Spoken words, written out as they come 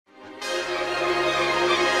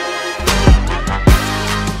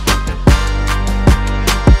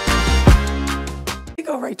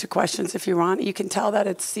right to questions if you want. You can tell that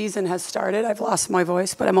its season has started. I've lost my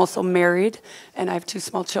voice, but I'm also married, and I have 2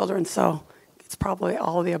 small children, so it's probably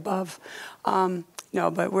all of the above. No,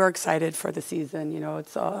 but we're excited for the season. You know,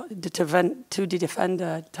 it's to defend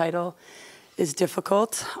a title is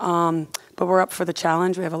difficult, but we're up for the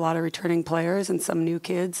challenge. We have a lot of returning players and some new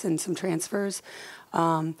kids and some transfers.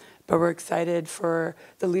 But we're excited for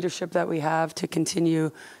the leadership that we have to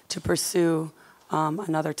continue to pursue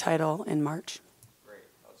another title in March. Great,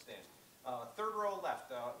 outstanding. Third row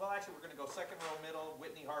left. Well, actually, we're going to go second row middle.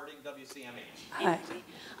 Whitney Harding, WCMH. Hi.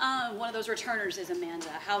 One of those returners is Amanda.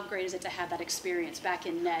 How great is it to have that experience back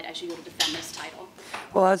in net as you go to defend this title?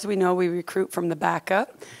 Well, as we know, we recruit from the back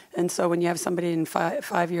up. And so when you have somebody in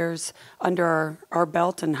 5 years under our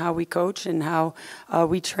belt and how we coach and how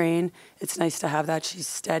we train, it's nice to have that. She's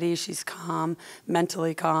steady, she's calm,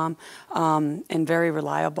 mentally calm, and very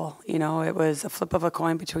reliable. You know, it was a flip of a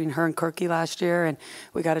coin between her and Kirky last year, and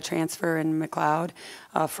we got a transfer in McLeod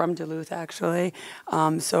from Duluth, actually.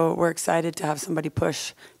 So we're excited to have somebody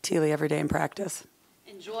push Teely every day in practice.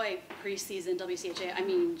 Enjoy preseason WCHA. I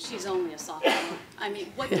mean, she's only a sophomore. I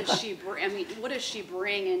mean, what does she bring? I mean, what does she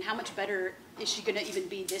bring, and how much better is she going to even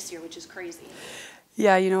be this year, which is crazy?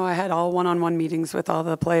 Yeah, you know, I had all one-on-one meetings with all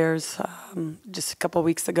the players just a couple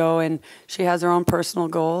weeks ago, and she has her own personal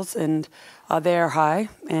goals, and they are high.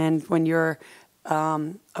 And when you're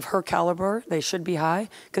of her caliber, they should be high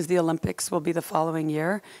because the Olympics will be the following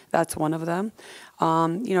year. That's one of them.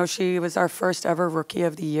 You know, she was our first ever Rookie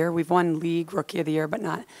of the Year. We've won League Rookie of the Year, but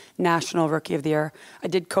not National Rookie of the Year. I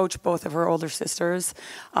did coach both of her older sisters,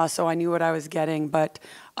 so I knew what I was getting. But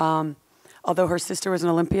although her sister was an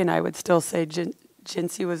Olympian, I would still say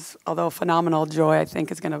Jinsey was, although phenomenal, Joy, I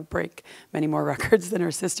think, is going to break many more records than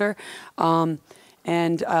her sister.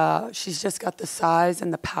 And she's just got the size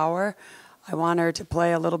and the power. I want her to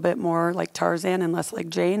play a little bit more like Tarzan and less like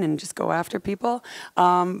Jane and just go after people.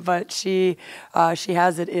 But she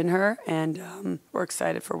has it in her, and we're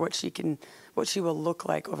excited for what she will look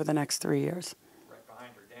like over the next 3 years. Right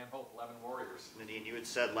behind her, Dan Hope, 11 Warriors. Nadine, you had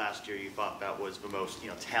said last year you thought that was the most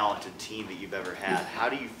talented team that you've ever had. How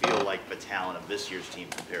do you feel like the talent of this year's team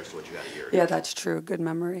compares to what you had a year ago? Yeah, that's true. Good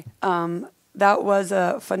memory. That was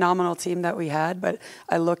a phenomenal team that we had, but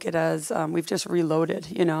I look at it as we've just reloaded,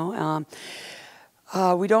 you know.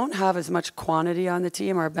 We don't have as much quantity on the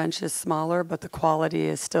team. Our bench is smaller, but the quality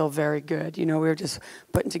is still very good. You know, we were just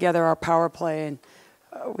putting together our power play, and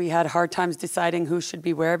we had hard times deciding who should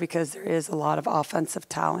be where because there is a lot of offensive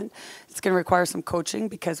talent. It's going to require some coaching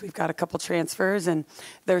because we've got a couple transfers, and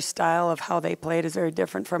their style of how they played is very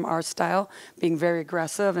different from our style, being very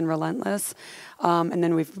aggressive and relentless. And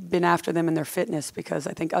then we've been after them in their fitness because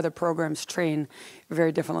I think other programs train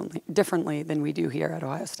very differently than we do here at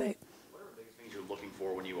Ohio State. What are the biggest things you're looking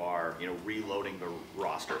for when you are, reloading the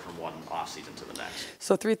roster from one offseason to the next?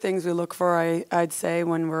 So 3 things we look for, I'd say,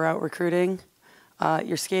 when we're out recruiting.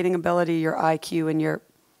 Your skating ability, your IQ, and your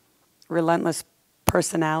relentless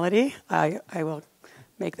personality. I will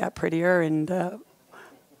make that prettier and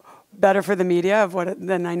better for the media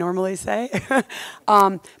than I normally say.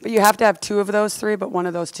 But you have to have 2 of those 3, but one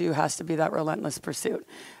of those 2 has to be that relentless pursuit.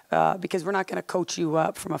 Because we're not going to coach you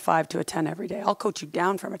up from a 5 to a 10 every day. I'll coach you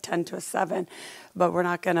down from a 10 to a 7, but we're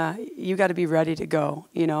not going to, you got to be ready to go,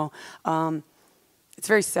 you know. It's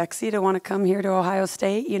very sexy to want to come here to Ohio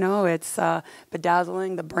State, you know. It's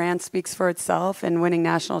bedazzling. The brand speaks for itself, and winning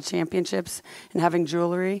national championships and having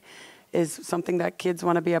jewelry is something that kids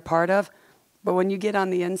want to be a part of. But when you get on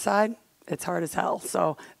the inside, it's hard as hell.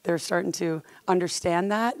 So they're starting to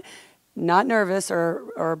understand that, not nervous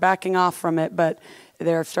or backing off from it, but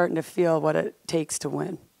they're starting to feel what it takes to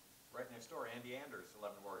win. Right next door, Andy Anders,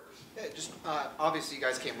 11 Warriors. Yeah, just obviously you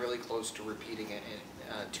guys came really close to repeating it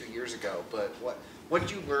 2 years ago, but what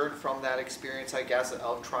did you learn from that experience, I guess,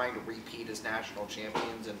 of trying to repeat as national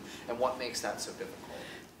champions, and what makes that so difficult?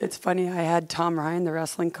 It's funny, I had Tom Ryan, the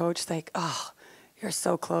wrestling coach, like, oh, you're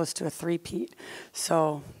so close to a three-peat.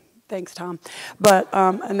 So thanks, Tom. But,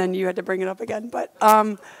 and then you had to bring it up again. But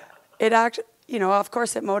it actually, you know, of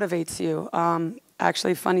course it motivates you.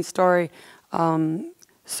 Actually, funny story.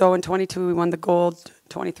 So in 22, we won the gold.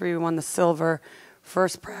 23, we won the silver.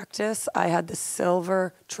 First practice, I had the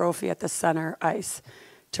silver trophy at the center ice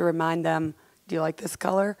to remind them, do you like this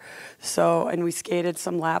color? So, and we skated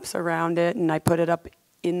some laps around it, and I put it up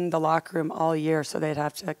in the locker room all year so they'd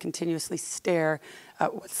have to continuously stare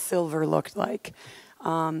at what silver looked like.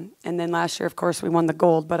 And then last year, of course, we won the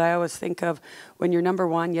gold, but I always think of when you're number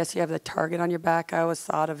 1, yes, you have the target on your back. I always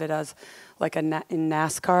thought of it as like in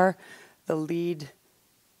NASCAR, the lead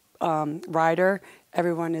rider,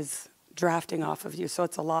 everyone is drafting off of you. So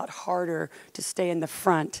it's a lot harder to stay in the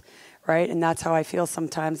front, right? And that's how I feel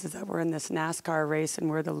sometimes, is that we're in this NASCAR race and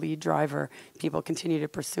we're the lead driver. People continue to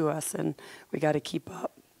pursue us, and we got to keep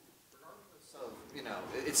up. So, you know,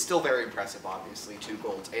 it's still very impressive, obviously, 2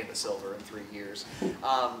 golds and a silver in 3 years.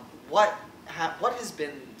 What has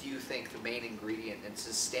been, do you think, the main ingredient in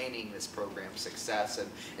sustaining this program's success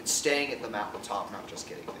and staying at the mountaintop, not just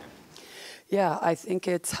getting there? Yeah, I think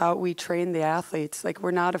it's how we train the athletes. Like,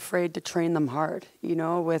 we're not afraid to train them hard, you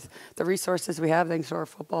know, with the resources we have thanks to our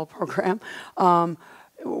football program.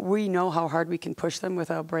 We know how hard we can push them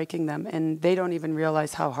without breaking them, and they don't even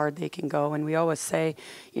realize how hard they can go. And we always say,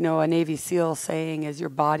 you know, a Navy SEAL saying is, your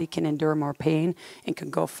body can endure more pain and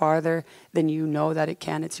can go farther than you know that it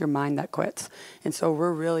can. It's your mind that quits. And so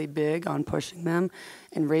we're really big on pushing them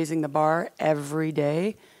and raising the bar every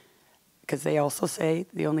day, because they also say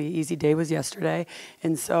the only easy day was yesterday.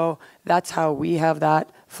 And so that's how we have that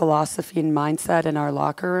philosophy and mindset in our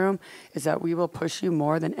locker room, is that we will push you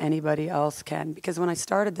more than anybody else can. Because when I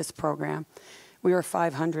started this program, we were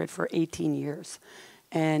 500 for 18 years.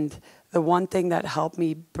 And the one thing that helped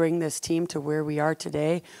me bring this team to where we are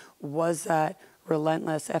today was that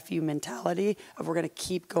relentless FU mentality of, we're going to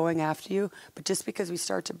keep going after you. But just because we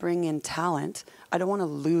start to bring in talent, I don't want to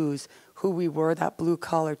lose who we were, that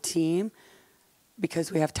blue-collar team,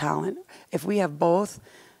 because we have talent. If we have both,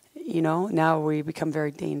 you know, now we become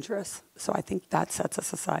very dangerous. So I think that sets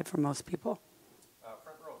us aside from most people.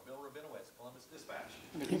 Front row, Bill Rabinowitz, Columbus Dispatch.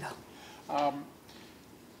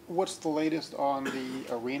 What's the latest on the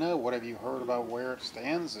arena? What have you heard about where it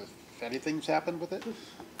stands, if anything's happened with it?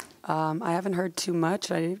 I haven't heard too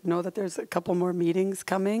much. I know that there's a couple more meetings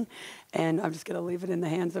coming, and I'm just going to leave it in the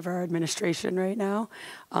hands of our administration right now.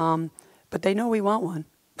 But they know we want one.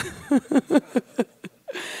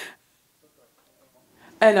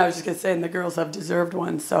 And I was just going to say, and the girls have deserved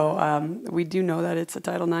one. So we do know that it's a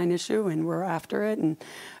Title IX issue, and we're after it. And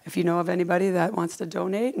if you know of anybody that wants to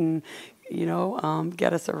donate and, you know,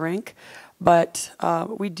 get us a rink. But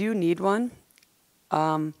we do need one.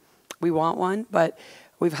 We want one, but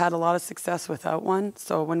we've had a lot of success without one.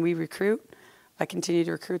 So when we recruit, I continue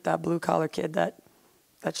to recruit that blue-collar kid that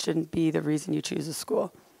shouldn't be the reason you choose a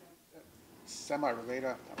school. Semi-related,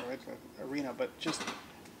 not related to the arena, but just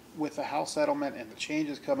with the House settlement and the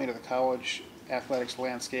changes coming to the college athletics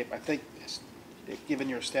landscape, I think, given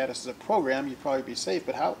your status as a program, you'd probably be safe.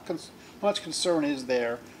 But how much concern is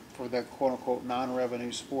there for the quote-unquote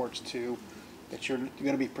non-revenue sports that you're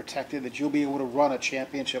going to be protected, that you'll be able to run a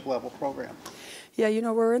championship-level program? Yeah, you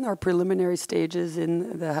know, we're in our preliminary stages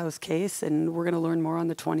in the House case, and we're going to learn more on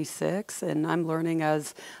the 26th. And I'm learning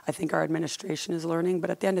as I think our administration is learning. But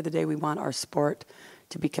at the end of the day, we want our sport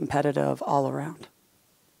to be competitive all around.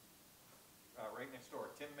 Right next door,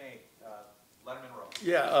 Tim May, Letterman Row.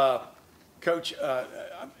 Yeah, Coach,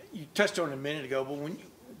 you touched on it a minute ago,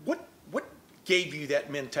 but what gave you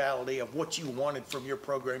that mentality of what you wanted from your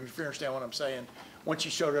program, if you understand what I'm saying, once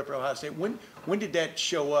you showed up at Ohio State? When did that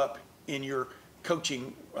show up in your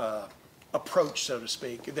coaching approach, so to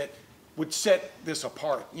speak, that would set this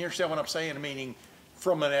apart? You understand what I'm saying? Meaning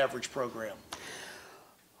from an average program.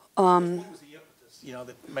 What was the impetus, you know,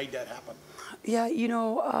 that made that happen? Yeah, you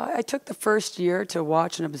know, I took the first year to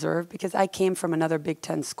watch and observe, because I came from another Big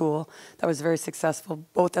Ten school that was very successful,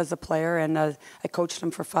 both as a player and I coached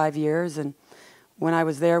them for 5 years. And when I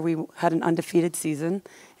was there, we had an undefeated season,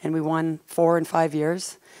 and we won 4 in 5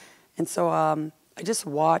 years. And so I just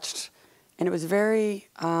watched, and it was very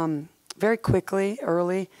quickly,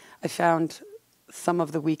 early, I found some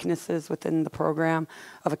of the weaknesses within the program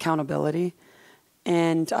of accountability.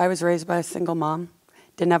 And I was raised by a single mom,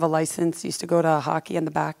 didn't have a license, used to go to hockey in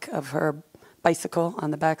the back of her bicycle,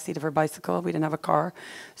 on the back seat of her bicycle. We didn't have a car.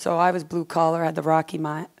 So I was blue collar, had the Rocky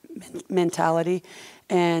mentality.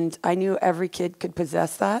 And I knew every kid could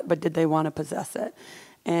possess that, but did they want to possess it?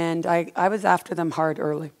 And I was after them hard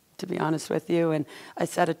early, to be honest with you. And I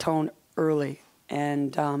set a tone early.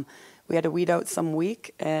 And we had to weed out some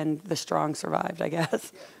weak, and the strong survived, I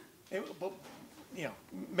guess. Yeah. But, you know,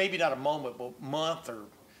 maybe not a moment, but month or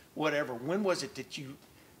whatever. When was it that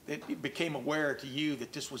it became aware to you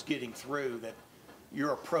that this was getting through, that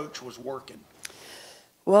your approach was working?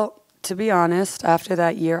 Well, to be honest, after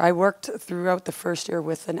that year, I worked throughout the first year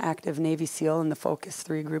with an active Navy SEAL in the Focus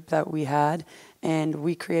 3 group that we had, and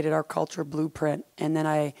we created our culture blueprint. And then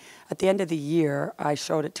at the end of the year, I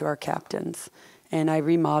showed it to our captains, and I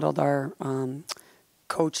remodeled our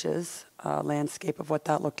coaches landscape of what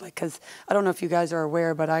that looked like. Because I don't know if you guys are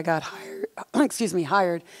aware, but I got hired,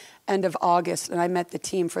 hired end of August, and I met the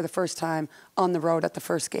team for the first time on the road at the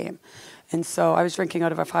first game. And so I was drinking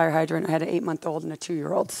out of a fire hydrant. I had an 8-month-old and a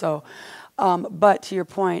 2-year-old. So, but to your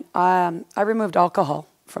point, I removed alcohol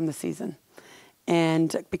from the season.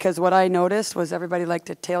 And because what I noticed was everybody liked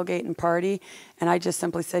to tailgate and party, and I just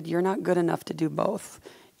simply said, you're not good enough to do both.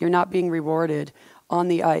 You're not being rewarded on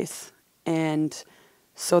the ice. And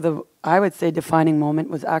so I would say defining moment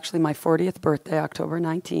was actually my 40th birthday, October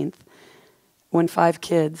 19th, when 5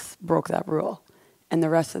 kids broke that rule, and the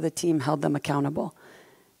rest of the team held them accountable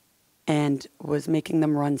and was making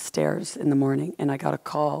them run stairs in the morning. And I got a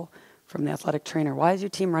call from the athletic trainer, why is your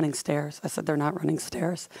team running stairs? I said, they're not running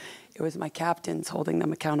stairs. It was my captains holding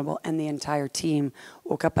them accountable, and the entire team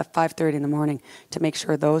woke up at 5:30 in the morning to make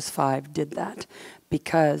sure those 5 did that,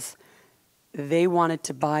 because they wanted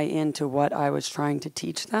to buy into what I was trying to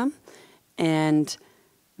teach them. And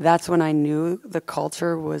that's when I knew the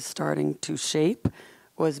culture was starting to shape,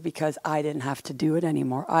 was because I didn't have to do it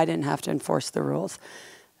anymore. I didn't have to enforce the rules.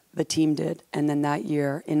 The team did. And then that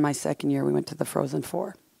year, in my second year, we went to the Frozen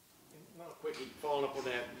Four. Quickly following up on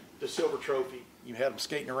that, the silver trophy, you had them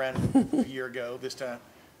skating around a year ago this time.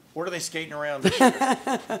 What are they skating around this year?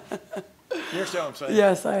 You understand what I'm saying?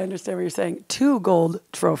 Yes, I understand what you're saying. 2 gold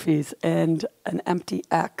trophies and an empty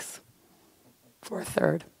X for a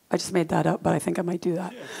third. I just made that up, but I think I might do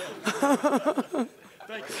that.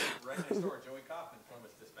 Thank you. Right next door, Joey Kaufman,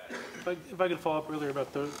 Columbus Dispatch. If I could follow up earlier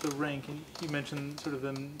about the rink, and you mentioned sort of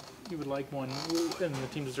them, you would like one, and the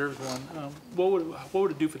team deserves one. What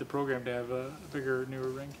would it do for the program to have a bigger, newer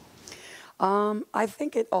rink? I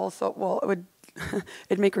think it also, it would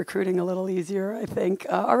it'd make recruiting a little easier, I think.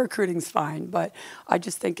 Our recruiting's fine, but I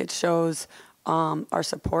just think it shows our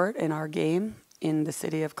support in our game in the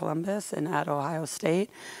city of Columbus and at Ohio State.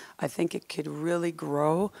 I think it could really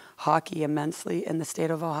grow hockey immensely in the state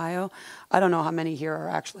of Ohio. I don't know how many here are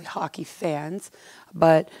actually hockey fans,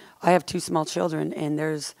 but I have 2 small children, and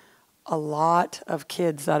there's a lot of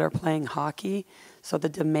kids that are playing hockey. So the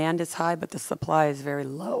demand is high, but the supply is very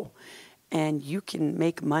low. And you can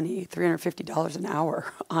make money, $350 an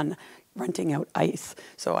hour, on renting out ice.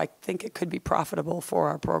 So I think it could be profitable for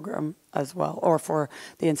our program as well, or for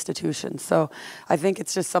the institution. So I think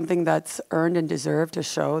it's just something that's earned and deserved to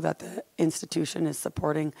show that the institution is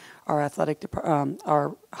supporting our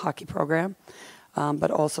our hockey program,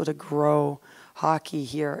 but also to grow hockey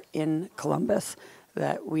here in Columbus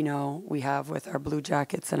that we know we have with our Blue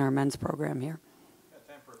Jackets and our men's program here. Got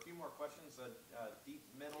time for a few more questions. Deep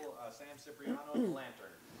middle, Sam Cipriano and the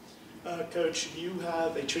Lantern. Coach, you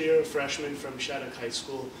have a trio of freshmen from Shattuck High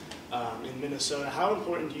School in Minnesota. How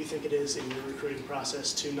important do you think it is in your recruiting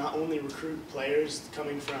process to not only recruit players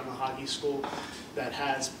coming from a hockey school that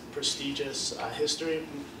has prestigious history,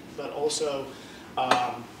 but also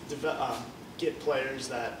get players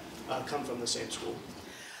that come from the same school?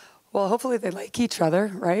 Well, hopefully they like each other,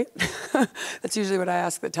 right? That's usually what I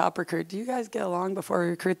ask the top recruit. Do you guys get along before we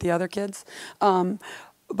recruit the other kids?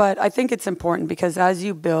 But I think it's important because as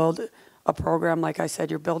you build a program, like I said,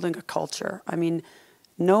 you're building a culture. I mean,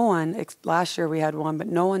 no one, last year we had one, but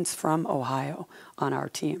no one's from Ohio on our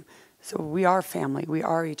team. So we are family. We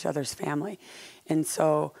are each other's family. And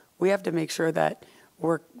so we have to make sure that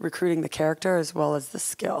we're recruiting the character as well as the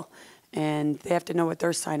skill. And they have to know what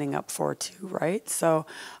they're signing up for too, right? So,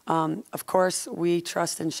 of course, we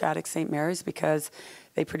trust in Shattuck St. Mary's because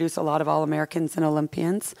they produce a lot of All-Americans and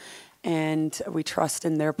Olympians. And we trust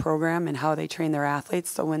in their program and how they train their athletes.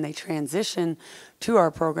 So when they transition to our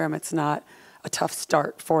program, it's not a tough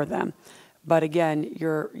start for them. But again,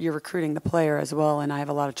 you're recruiting the player as well. And I have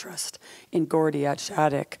a lot of trust in Gordy at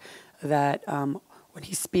Shattuck that when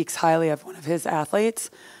he speaks highly of one of his athletes,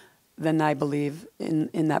 then I believe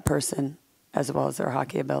in that person as well as their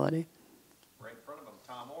hockey ability. Right in front of him,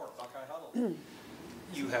 Tom Orr, Buckeye Huddle.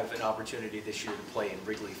 You have an opportunity this year to play in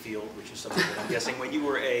Wrigley Field, which is something that I'm guessing when you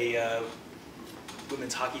were a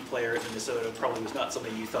women's hockey player in Minnesota probably was not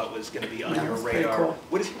something you thought was going to be on your radar. Cool.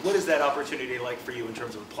 What is that opportunity like for you in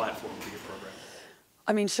terms of a platform for your program?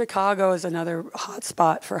 I mean, Chicago is another hot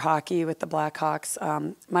spot for hockey with the Blackhawks.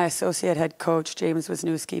 My associate head coach, James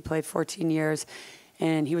Wisniewski, played 14 years.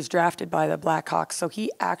 And he was drafted by the Blackhawks, so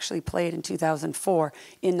he actually played in 2004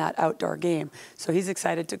 in that outdoor game. So he's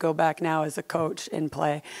excited to go back now as a coach and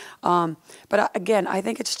play. But again, I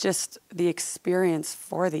think it's just the experience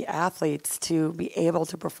for the athletes to be able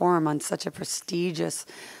to perform on such a prestigious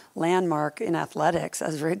landmark in athletics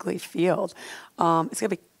as Wrigley Field. It's going to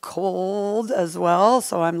be cold as well,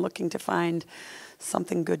 so I'm looking to find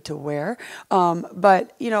something good to wear.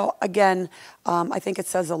 But, again, I think it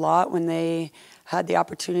says a lot when they had the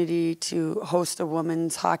opportunity to host a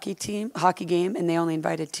women's hockey game, and they only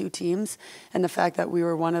invited 2 teams. And the fact that we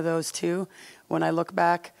were one of those 2, when I look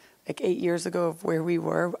back like 8 years ago of where we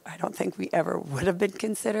were, I don't think we ever would have been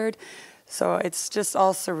considered. So it's just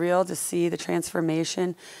all surreal to see the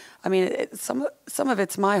transformation. I mean, some of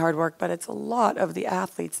it's my hard work, but it's a lot of the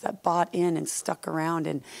athletes that bought in and stuck around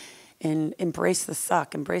and embraced the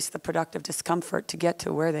suck, embraced the productive discomfort to get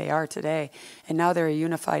to where they are today. And now they're a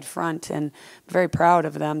unified front, and I'm very proud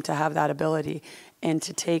of them to have that ability and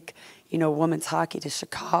to take, women's hockey to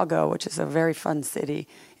Chicago, which is a very fun city,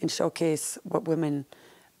 and showcase what women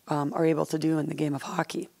are able to do in the game of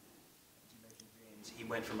hockey. He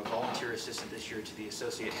went from a volunteer assistant this year to the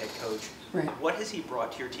associate head coach. Right. What has he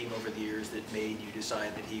brought to your team over the years that made you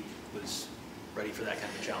decide that he was ready for that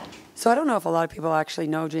kind of a challenge? So I don't know if a lot of people actually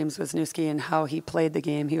know James Wisniewski and how he played the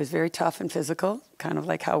game. He was very tough and physical, kind of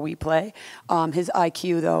like how we play. His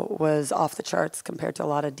IQ, though, was off the charts compared to a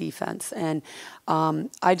lot of defense. And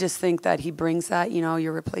I just think that he brings that.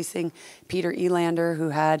 You're replacing Peter Elander, who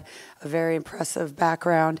had a very impressive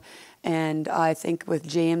background. And I think with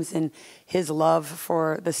James and his love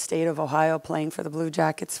for the state of Ohio, playing for the Blue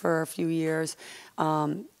Jackets for a few years,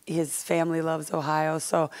 his family loves Ohio.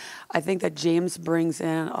 So I think that James brings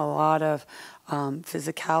in a lot of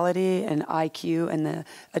physicality and IQ and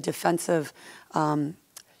a defensive,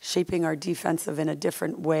 shaping our defensive in a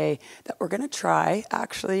different way that we're going to try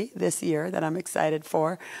actually this year that I'm excited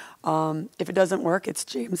for. If it doesn't work, it's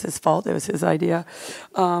James's fault. It was his idea.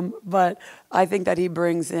 But I think that he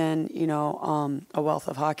brings in, a wealth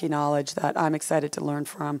of hockey knowledge that I'm excited to learn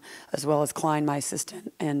from, as well as Klein, my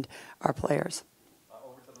assistant, and our players.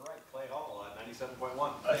 Over to the right, Clay Hall,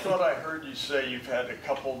 97.1. I thought I heard you say you've had a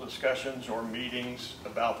couple discussions or meetings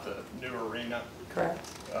about the new arena. Correct.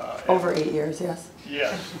 Over 8 years, yes.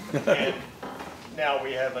 Yes. And now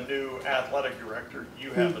we have a new athletic director.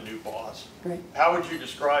 You have a new boss. Right. How would you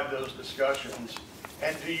describe those discussions?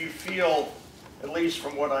 And do you feel, at least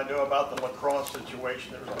from what I know about the lacrosse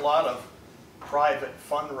situation, there's a lot of private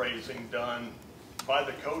fundraising done by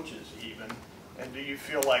the coaches even. And do you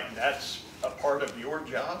feel like that's a part of your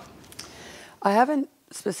job? I haven't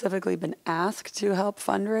specifically been asked to help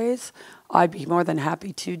fundraise. I'd be more than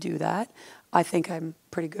happy to do that. I think I'm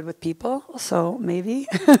pretty good with people, so maybe.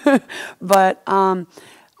 But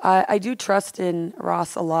I do trust in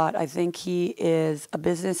Ross a lot. I think he is a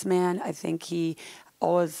businessman. I think he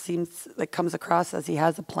always seems like comes across as he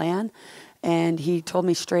has a plan. And he told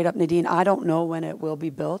me straight up, Nadine, I don't know when it will be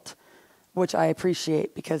built, which I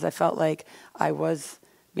appreciate because I felt like I was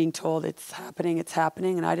being told it's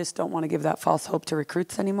happening, and I just don't want to give that false hope to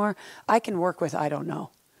recruits anymore. I can work with I don't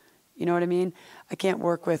know. You know what I mean? I can't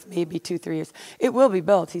work with maybe 2-3 years. It will be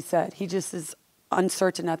built, he said. He just is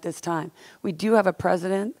uncertain at this time. We do have a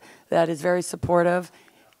president that is very supportive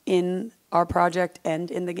in our project and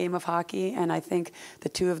in the game of hockey, and I think the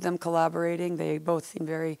two of them collaborating, they both seem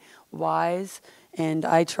very wise, and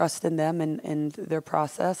I trust in them and their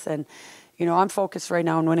process. And I'm focused right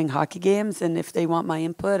now on winning hockey games, and if they want my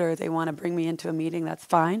input or they want to bring me into a meeting, that's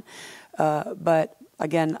fine. But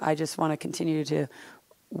again, I just want to continue to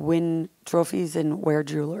win trophies and wear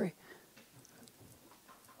jewelry.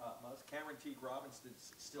 Cameron T. Robinson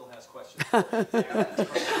still has questions.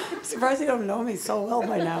 I'm surprised you don't know me so well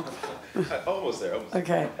by now. Almost there.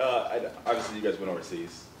 Okay. Obviously, you guys went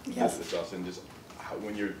overseas. Yes. This offseason. Just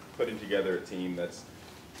when you're putting together a team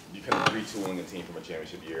you kind of retooling a team from a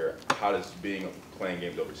championship year. How does playing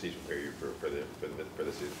games overseas prepare you for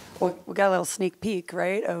the season? Well, we got a little sneak peek,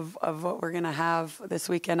 right, of what we're going to have this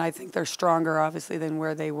weekend. I think they're stronger, obviously, than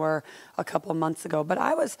where they were a couple of months ago. But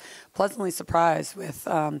I was pleasantly surprised with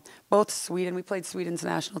both Sweden. We played Sweden's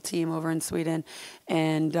national team over in Sweden,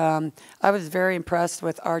 and I was very impressed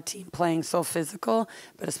with our team playing so physical,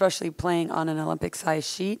 but especially playing on an Olympic-sized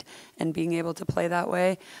sheet and being able to play that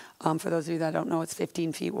way. For those of you that don't know, it's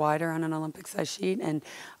 15 feet wider on an Olympic-sized sheet. And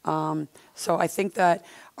so I think that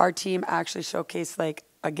our team actually showcased,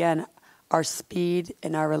 again, our speed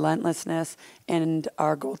and our relentlessness and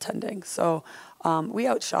our goaltending. So we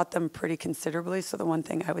outshot them pretty considerably. So the one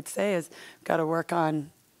thing I would say is got to work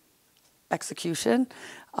on execution.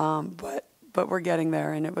 But we're getting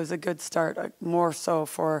there. And it was a good start, more so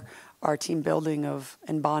for our team building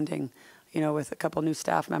and bonding, with a couple new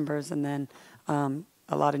staff members and then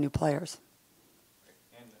a lot of new players.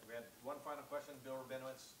 And we had one final question, Bill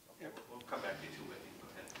Rabinowitz. Okay, we'll come back to you, Whitney. Go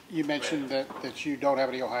ahead. You mentioned that you don't have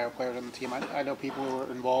any Ohio players on the team. I know people who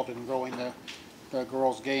were involved in growing the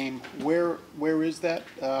girls' game. Where is that?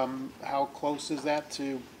 How close is that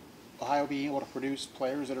to Ohio being able to produce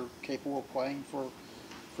players that are capable of playing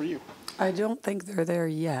for you? I don't think they're there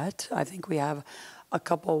yet. I think we have a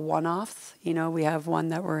couple one-offs. You know, we have one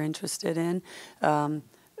that we're interested in.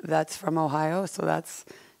 That's from Ohio, so that's,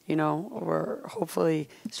 you know, we're hopefully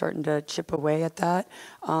starting to chip away at that.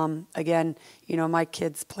 Again, you know, my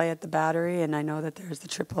kids play at the Battery, and I know that there's the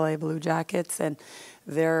AAA Blue Jackets, and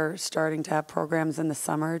they're starting to have programs in the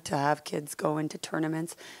summer to have kids go into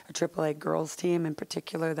tournaments, a AAA girls team in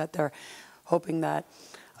particular, that they're hoping that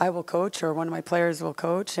I will coach or one of my players will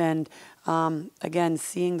coach. And again,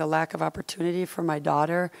 seeing the lack of opportunity for my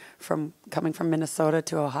daughter from coming from Minnesota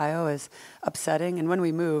to Ohio is upsetting. And when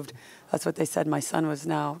we moved, that's what they said. My son was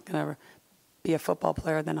now going to be a football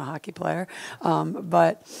player than a hockey player.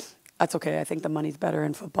 But that's okay. I think the money's better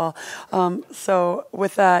in football. So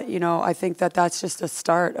with that, you know, I think that that's just a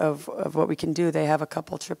start of what we can do. They have a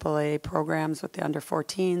couple AAA programs with the under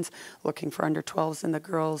 14s, looking for under 12s in the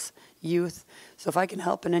girls' youth. So if I can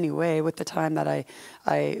help in any way with the time that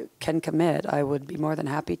I can commit, I would be more than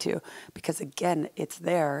happy to. Because again, it's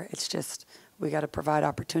there. It's just we got to provide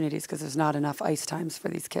opportunities because there's not enough ice times for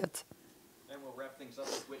these kids. And we'll wrap things up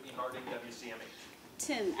with Whitney Harding, WCMH.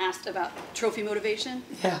 Tim asked about trophy motivation.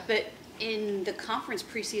 Yeah. But in the conference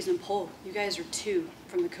preseason poll, you guys are 2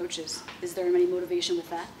 from the coaches. Is there any motivation with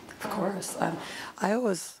that? Of course. I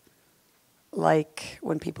always like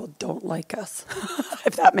when people don't like us,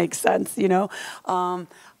 if that makes sense, you know.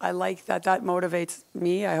 I like that motivates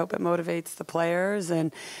me. I hope it motivates the players.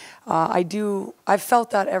 And I've felt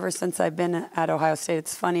that ever since I've been at Ohio State.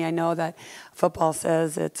 It's funny, I know that football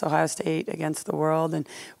says it's Ohio State against the world, and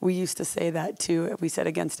we used to say that too. We said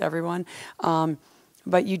against everyone.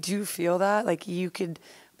 But you do feel that, like you could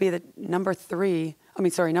be the number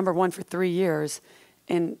 1 for 3 years,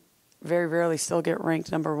 and very rarely still get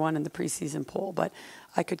ranked number 1 in the preseason poll. But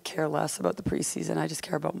I could care less about the preseason. I just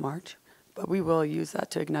care about March. But we will use that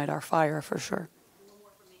to ignite our fire for sure. One more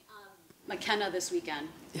for me. McKenna this weekend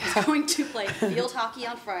is going to play field hockey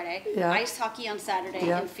on Friday, ice hockey on Saturday,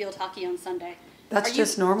 and field hockey on Sunday. That's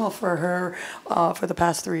just normal for her for the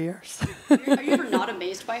past 3 years. Are you ever not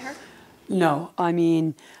amazed by her? No. I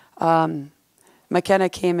mean, McKenna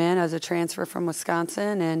came in as a transfer from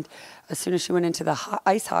Wisconsin, and as soon as she went into the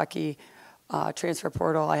ice hockey transfer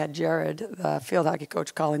portal, I had Jared, the field hockey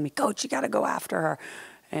coach, calling me, "Coach, you got to go after her."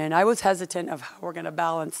 And I was hesitant of how we're going to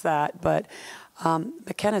balance that, but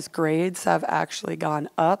McKenna's grades have actually gone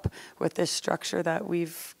up with this structure that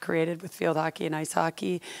we've created with field hockey and ice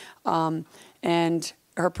hockey. And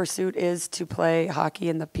her pursuit is to play hockey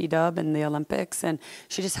in the P-Dub and the Olympics, and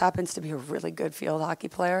she just happens to be a really good field hockey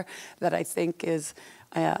player that I think is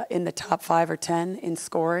in the top 5 or 10 in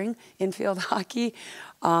scoring in field hockey.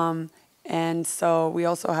 And so we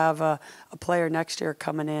also have a player next year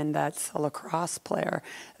coming in that's a lacrosse player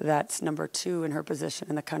that's number 2 in her position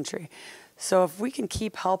in the country. So if we can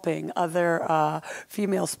keep helping other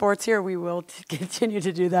female sports here, we will continue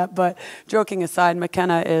to do that. But joking aside,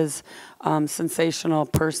 McKenna is a sensational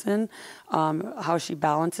person. How she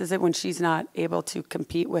balances it when she's not able to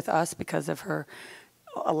compete with us because of her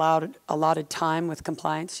allotted time with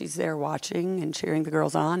compliance. She's there watching and cheering the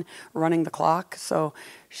girls on, running the clock. So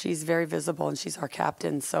she's very visible, and she's our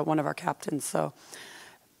captain, so one of our captains. So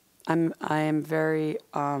I am very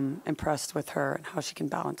impressed with her and how she can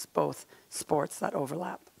balance both sports that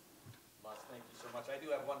overlap. Les, thank you so much. I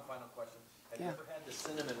do have one final question. Have you ever had the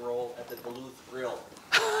cinnamon roll at the Duluth Grill?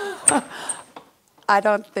 I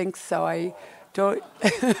don't think so. I don't.